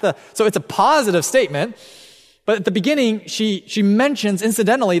 So it's a positive statement. But at the beginning, she mentions,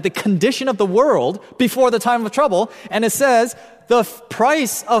 incidentally, the condition of the world before the time of trouble. And it says, the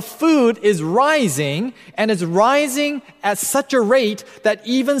price of food is rising, and it's rising at such a rate that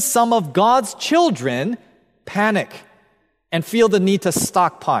even some of God's children panic and feel the need to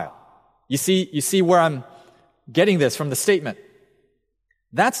stockpile. You see where I'm getting this from the statement.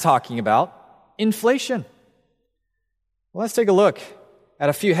 That's talking about inflation. Well, let's take a look at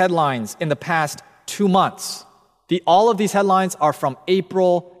a few headlines in the past 2 months. All of these headlines are from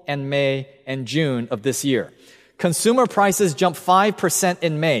April and May and June of this year. Consumer prices jumped 5%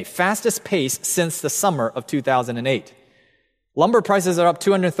 in May, fastest pace since the summer of 2008. Lumber prices are up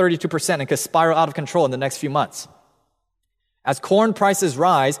 232% and could spiral out of control in the next few months. As corn prices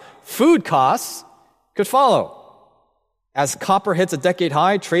rise, food costs could follow. As copper hits a decade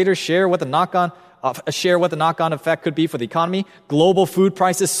high, traders share what the knock-on effect could be for the economy. Global food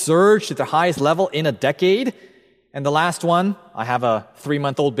prices surge to their highest level in a decade. And the last one, I have a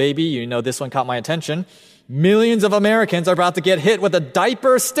 3-month-old baby. You know this one caught my attention. Millions of Americans are about to get hit with a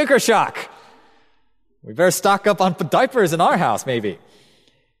diaper sticker shock. We better stock up on diapers in our house, maybe.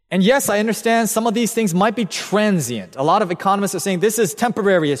 And yes, I understand some of these things might be transient. A lot of economists are saying this is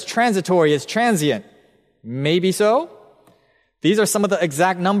temporary, it's transitory, it's transient. Maybe so. These are some of the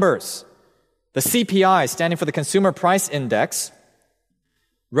exact numbers. The CPI, standing for the Consumer Price Index,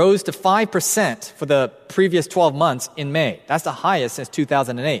 rose to 5% for the previous 12 months in May. That's the highest since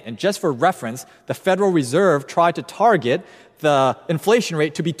 2008. And just for reference, the Federal Reserve tried to target the inflation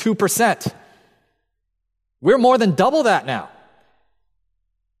rate to be 2%. We're more than double that now.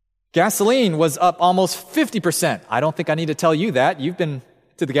 Gasoline was up almost 50%. I don't think I need to tell you that. You've been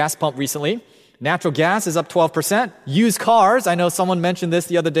to the gas pump recently. Natural gas is up 12%. Used cars, I know someone mentioned this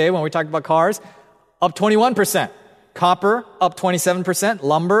the other day when we talked about cars, up 21%. Copper up 27%.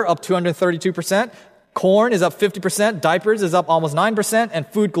 Lumber up 232%. Corn is up 50%. Diapers is up almost 9%. And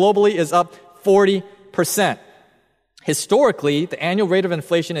food globally is up 40%. Historically, the annual rate of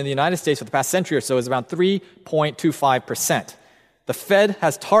inflation in the United States for the past century or so is around 3.25%. The Fed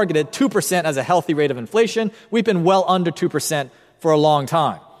has targeted 2% as a healthy rate of inflation. We've been well under 2% for a long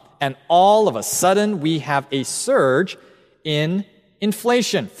time. And all of a sudden, we have a surge in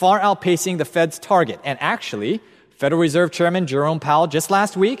inflation, far outpacing the Fed's target. And actually, Federal Reserve Chairman Jerome Powell just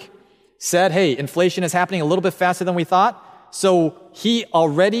last week said, hey, inflation is happening a little bit faster than we thought. So he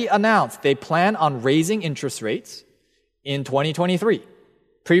already announced they plan on raising interest rates in 2023.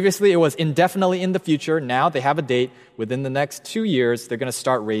 Previously, it was indefinitely in the future. Now they have a date. Within the next 2 years, they're going to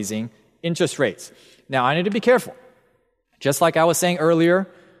start raising interest rates. Now, I need to be careful. Just like I was saying earlier,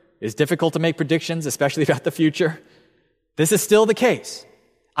 it's difficult to make predictions, especially about the future. This is still the case.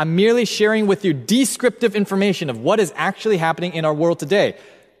 I'm merely sharing with you descriptive information of what is actually happening in our world today.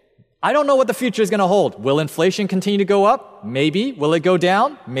 I don't know what the future is going to hold. Will inflation continue to go up? Maybe. Will it go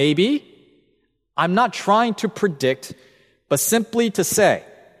down? Maybe. I'm not trying to predict, but simply to say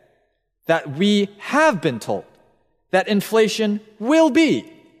that we have been told that inflation will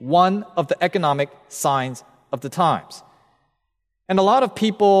be one of the economic signs of the times. And a lot of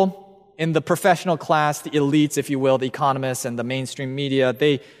people in the professional class, the elites, if you will, the economists and the mainstream media,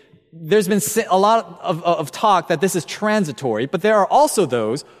 there's been a lot of talk that this is transitory, but there are also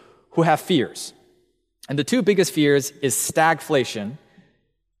those who have fears. And the two biggest fears is stagflation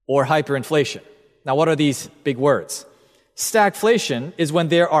or hyperinflation. Now, what are these big words? Stagflation is when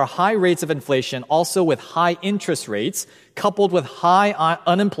there are high rates of inflation, also with high interest rates, coupled with high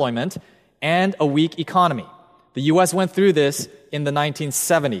unemployment and a weak economy. The U.S. went through this in the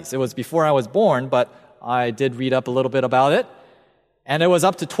 1970s. It was before I was born, but I did read up a little bit about it. And it was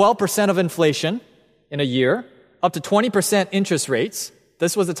up to 12% of inflation in a year, up to 20% interest rates.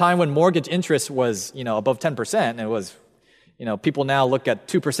 This was a time when mortgage interest was, above 10%. And it was, People now look at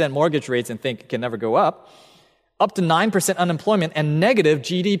 2% mortgage rates and think it can never go up to 9% unemployment and negative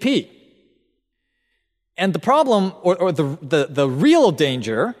GDP. And the problem, or the real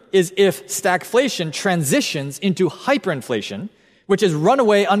danger, is if stagflation transitions into hyperinflation, which is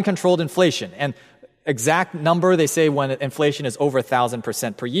runaway uncontrolled inflation. And exact number, they say when inflation is over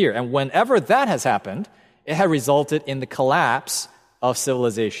 1,000% per year. And whenever that has happened, it had resulted in the collapse of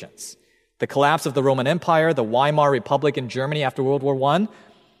civilizations. The collapse of the Roman Empire, the Weimar Republic in Germany after World War I,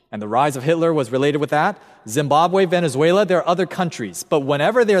 and the rise of Hitler was related with that. Zimbabwe, Venezuela, there are other countries. But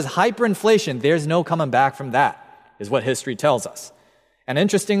whenever there's hyperinflation, there's no coming back from that, is what history tells us. And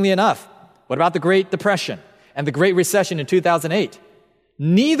interestingly enough, what about the Great Depression and the Great Recession in 2008?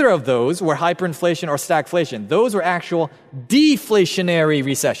 Neither of those were hyperinflation or stagflation. Those were actual deflationary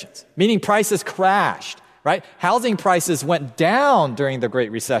recessions, meaning prices crashed, right? Housing prices went down during the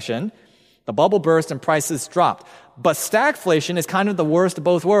Great Recession. The bubble burst and prices dropped. But stagflation is kind of the worst of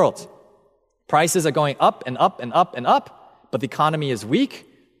both worlds. Prices are going up and up and up and up, but the economy is weak,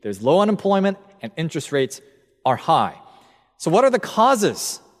 there's low unemployment, and interest rates are high. So what are the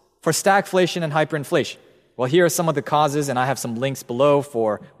causes for stagflation and hyperinflation? Well, here are some of the causes, and I have some links below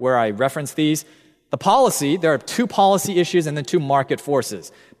for where I reference these. The policy, there are two policy issues and then two market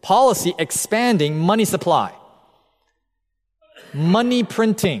forces. Policy expanding money supply. Money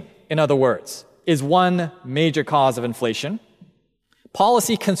printing, in other words, is one major cause of inflation.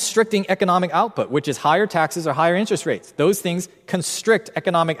 Policy constricting economic output, which is higher taxes or higher interest rates. Those things constrict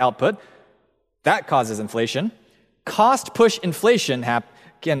economic output. That causes inflation. Cost push inflation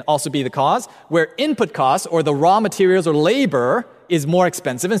can also be the cause, where input costs or the raw materials or labor is more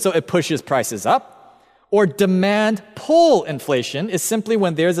expensive, and so it pushes prices up. Or demand pull inflation is simply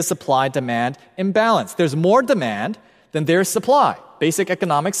when there's a supply-demand imbalance. There's more demand than there's supply. Basic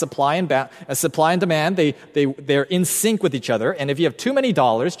economics, supply and demand, they're in sync with each other. And if you have too many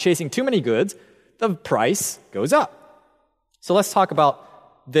dollars chasing too many goods, the price goes up. So let's talk about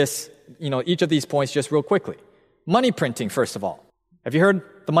this, each of these points just real quickly. Money printing, first of all. Have you heard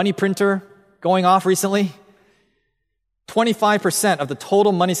the money printer going off recently? 25% of the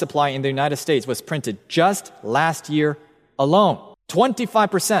total money supply in the United States was printed just last year alone.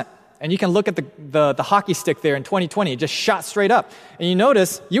 25%. And you can look at the hockey stick there in 2020. It just shot straight up. And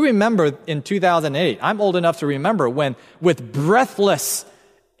you remember in 2008, I'm old enough to remember when, with breathless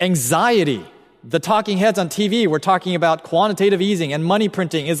anxiety, the talking heads on TV were talking about quantitative easing and money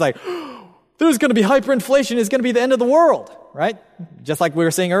printing is like, there's going to be hyperinflation. It's going to be the end of the world, right? Just like we were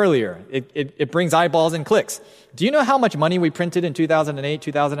saying earlier. It brings eyeballs and clicks. Do you know how much money we printed in 2008,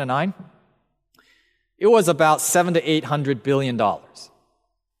 2009? It was about $700 to $800 billion.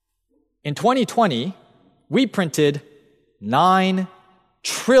 In 2020, we printed $9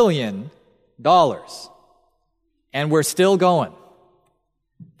 trillion, and we're still going.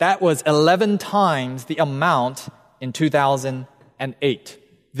 That was 11 times the amount in 2008.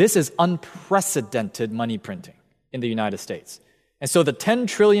 This is unprecedented money printing in the United States. And so the $10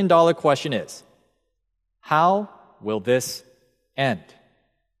 trillion question is, how will this end?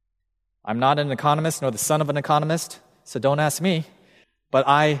 I'm not an economist nor the son of an economist, so don't ask me. But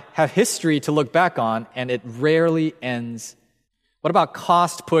I have history to look back on, and it rarely ends. What about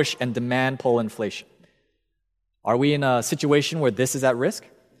cost push and demand pull inflation? Are we in a situation where this is at risk?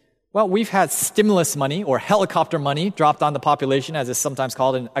 Well, we've had stimulus money or helicopter money dropped on the population, as it's sometimes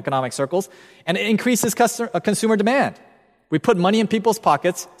called in economic circles, and it increases consumer demand. We put money in people's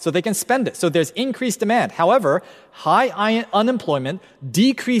pockets so they can spend it. So there's increased demand. However, high unemployment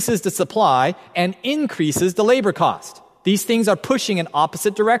decreases the supply and increases the labor cost. These things are pushing in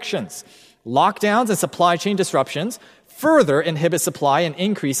opposite directions. Lockdowns and supply chain disruptions further inhibit supply and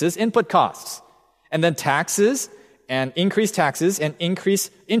increases input costs. And then taxes and increased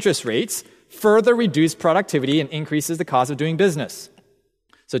interest rates further reduce productivity and increases the cost of doing business.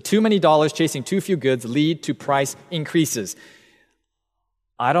 So too many dollars chasing too few goods lead to price increases.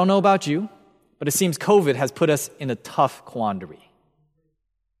 I don't know about you, but it seems COVID has put us in a tough quandary.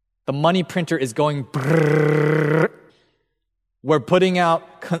 The money printer is going brrrr. We're putting out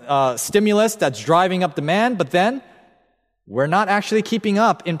stimulus that's driving up demand, but then we're not actually keeping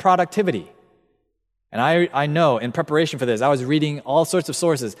up in productivity. And I know in preparation for this, I was reading all sorts of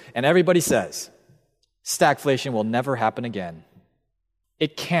sources, and everybody says, stagflation will never happen again.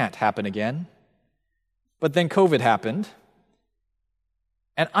 It can't happen again. But then COVID happened,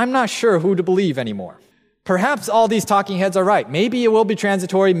 and I'm not sure who to believe anymore. Perhaps all these talking heads are right. Maybe it will be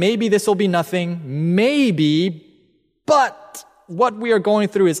transitory. Maybe this will be nothing. Maybe, but what we are going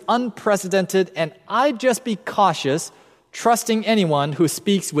through is unprecedented, and I'd just be cautious trusting anyone who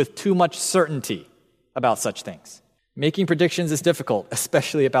speaks with too much certainty about such things. Making predictions is difficult,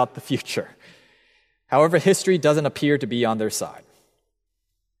 especially about the future. However, history doesn't appear to be on their side.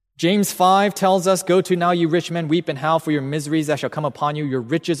 James 5 tells us, "Go to now, you rich men, weep and howl for your miseries that shall come upon you. Your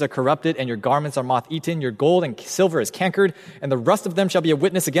riches are corrupted, and your garments are moth-eaten. Your gold and silver is cankered, and the rust of them shall be a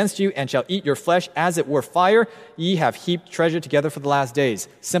witness against you, and shall eat your flesh as it were fire. Ye have heaped treasure together for the last days."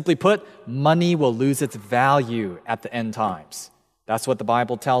 Simply put, money will lose its value at the end times. That's what the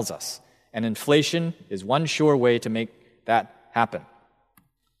Bible tells us. And inflation is one sure way to make that happen.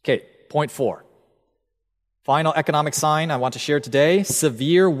 Okay, point 4. Final economic sign I want to share today: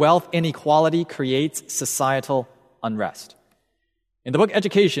 severe wealth inequality creates societal unrest. In the book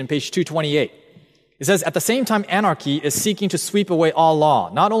Education, page 228, it says, "At the same time, anarchy is seeking to sweep away all law,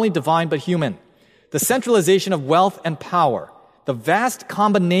 not only divine but human. The centralization of wealth and power, the vast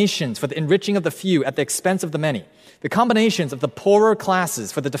combinations for the enriching of the few at the expense of the many, the combinations of the poorer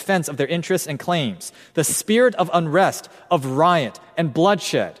classes for the defense of their interests and claims, the spirit of unrest, of riot and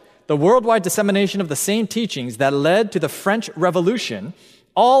bloodshed, the worldwide dissemination of the same teachings that led to the French Revolution,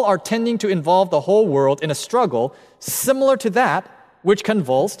 all are tending to involve the whole world in a struggle similar to that which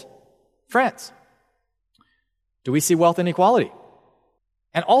convulsed France." Do we see wealth inequality?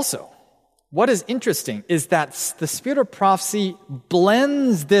 And also, what is interesting is that the spirit of prophecy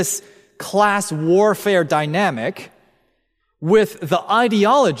blends this class warfare dynamic with the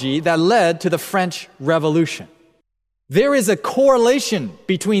ideology that led to the French Revolution. There is a correlation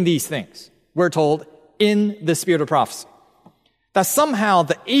between these things, we're told, in the spirit of prophecy. That somehow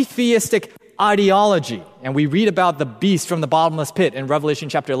the atheistic ideology, and we read about the beast from the bottomless pit in Revelation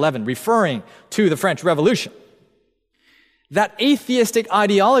chapter 11, referring to the French Revolution. That atheistic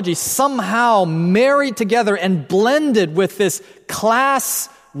ideology somehow married together and blended with this class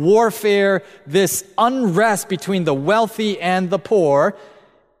warfare, this unrest between the wealthy and the poor,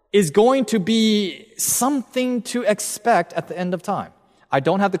 is going to be something to expect at the end of time. I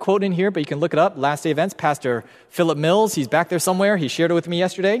don't have the quote in here, but you can look it up. Last Day Events, Pastor Philip Mills, he's back there somewhere. He shared it with me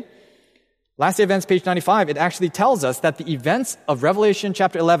yesterday. Last Day Events, page 95, it actually tells us that the events of Revelation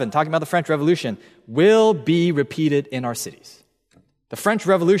chapter 11, talking about the French Revolution, will be repeated in our cities. The French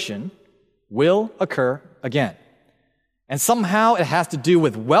Revolution will occur again. And somehow it has to do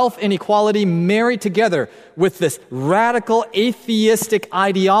with wealth inequality married together with this radical atheistic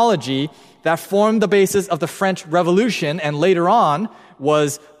ideology that formed the basis of the French Revolution and later on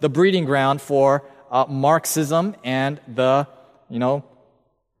was the breeding ground for Marxism and the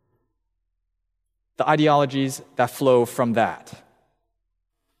ideologies that flow from that.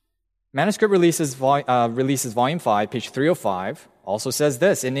 Manuscript releases volume 5, page 305, also says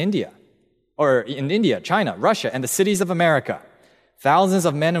this: in India, China, Russia, and the cities of America, thousands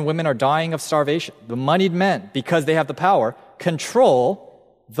of men and women are dying of starvation. The moneyed men, because they have the power, control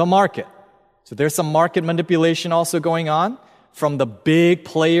the market. So there's some market manipulation also going on from the big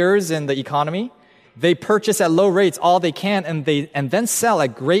players in the economy. They purchase at low rates all they can and then sell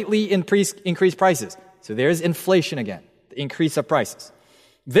at greatly increased prices. So there's inflation again, the increase of prices.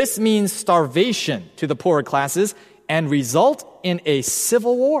 This means starvation to the poorer classes and result in a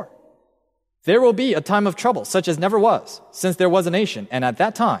civil war. There will be a time of trouble, such as never was, since there was a nation, and at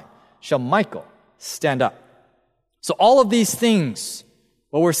that time shall Michael stand up. So all of these things,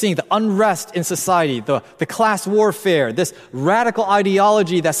 what we're seeing, the unrest in society, the class warfare, this radical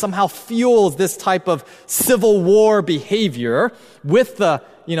ideology that somehow fuels this type of civil war behavior with the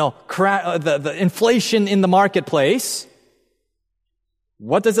inflation in the marketplace,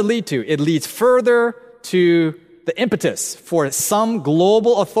 what does it lead to? It leads further to the impetus for some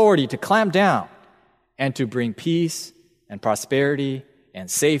global authority to clamp down and to bring peace and prosperity and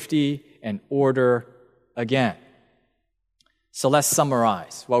safety and order again. So let's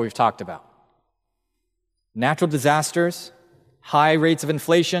summarize what we've talked about. Natural disasters, high rates of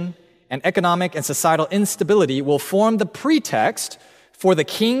inflation, and economic and societal instability will form the pretext for the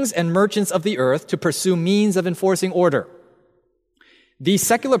kings and merchants of the earth to pursue means of enforcing order. These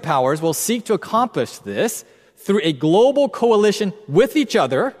secular powers will seek to accomplish this through a global coalition with each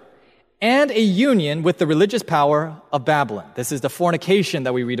other and a union with the religious power of Babylon. This is the fornication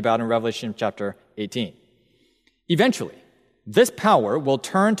that we read about in Revelation chapter 18. Eventually, this power will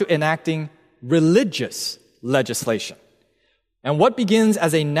turn to enacting religious legislation. And what begins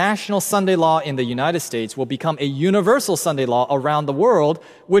as a national Sunday law in the United States will become a universal Sunday law around the world,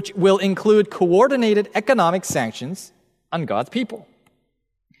 which will include coordinated economic sanctions on God's people.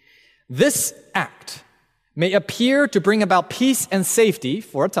 This act may appear to bring about peace and safety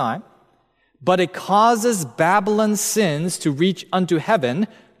for a time, but it causes Babylon's sins to reach unto heaven,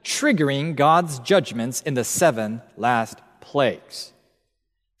 triggering God's judgments in the 7 last plagues.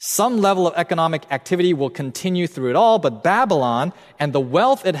 Some level of economic activity will continue through it all, but Babylon and the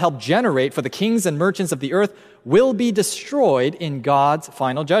wealth it helped generate for the kings and merchants of the earth will be destroyed in God's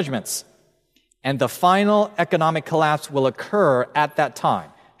final judgments. And the final economic collapse will occur at that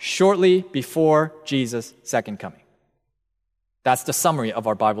time, shortly before Jesus' second coming. That's the summary of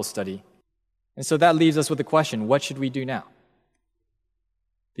our Bible study. And so that leaves us with the question, what should we do now?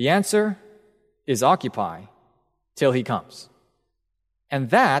 The answer is occupy till he comes. And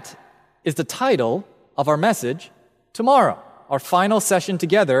that is the title of our message tomorrow. Our final session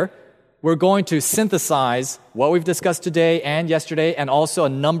together, we're going to synthesize what we've discussed today and yesterday, and also a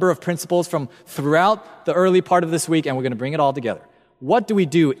number of principles from throughout the early part of this week, and we're going to bring it all together. What do we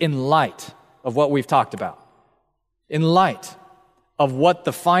do in light of what we've talked about? In light of what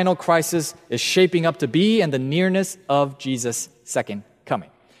the final crisis is shaping up to be and the nearness of Jesus' second coming.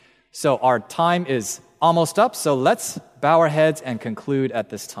 So our time is almost up, so let's bow our heads and conclude at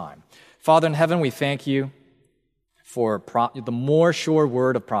this time. Father in heaven, we thank you for the more sure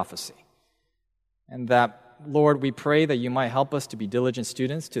word of prophecy. And that, Lord, we pray that you might help us to be diligent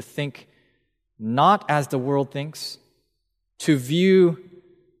students, to think not as the world thinks, to view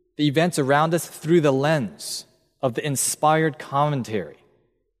the events around us through the lens of the inspired commentary,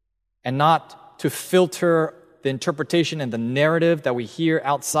 and not to filter the interpretation and the narrative that we hear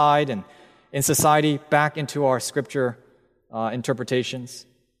outside and in society back into our scripture interpretations.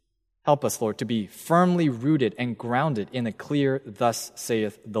 Help us, Lord, to be firmly rooted and grounded in a clear, thus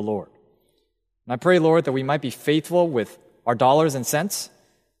saith the Lord. And I pray, Lord, that we might be faithful with our dollars and cents,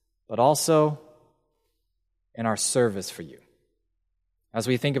 but also in our service for you. As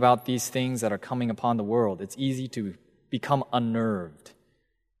we think about these things that are coming upon the world, it's easy to become unnerved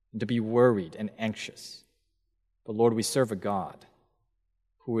and to be worried and anxious. But Lord, we serve a God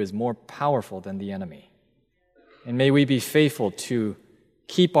who is more powerful than the enemy. And may we be faithful to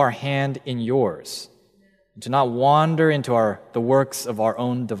keep our hand in yours, and to not wander into the works of our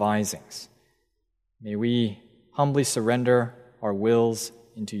own devisings. May we humbly surrender our wills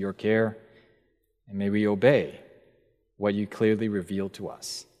into your care, and may we obey what you clearly reveal to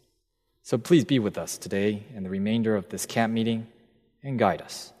us. So please be with us today and the remainder of this camp meeting and guide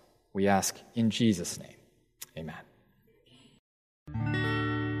us. We ask in Jesus' name. Amen.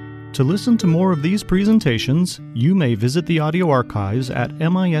 To listen to more of these presentations, you may visit the audio archives at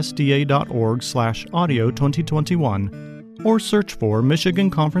misda.org/audio2021 or search for Michigan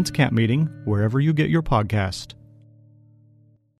Conference Camp Meeting wherever you get your podcast.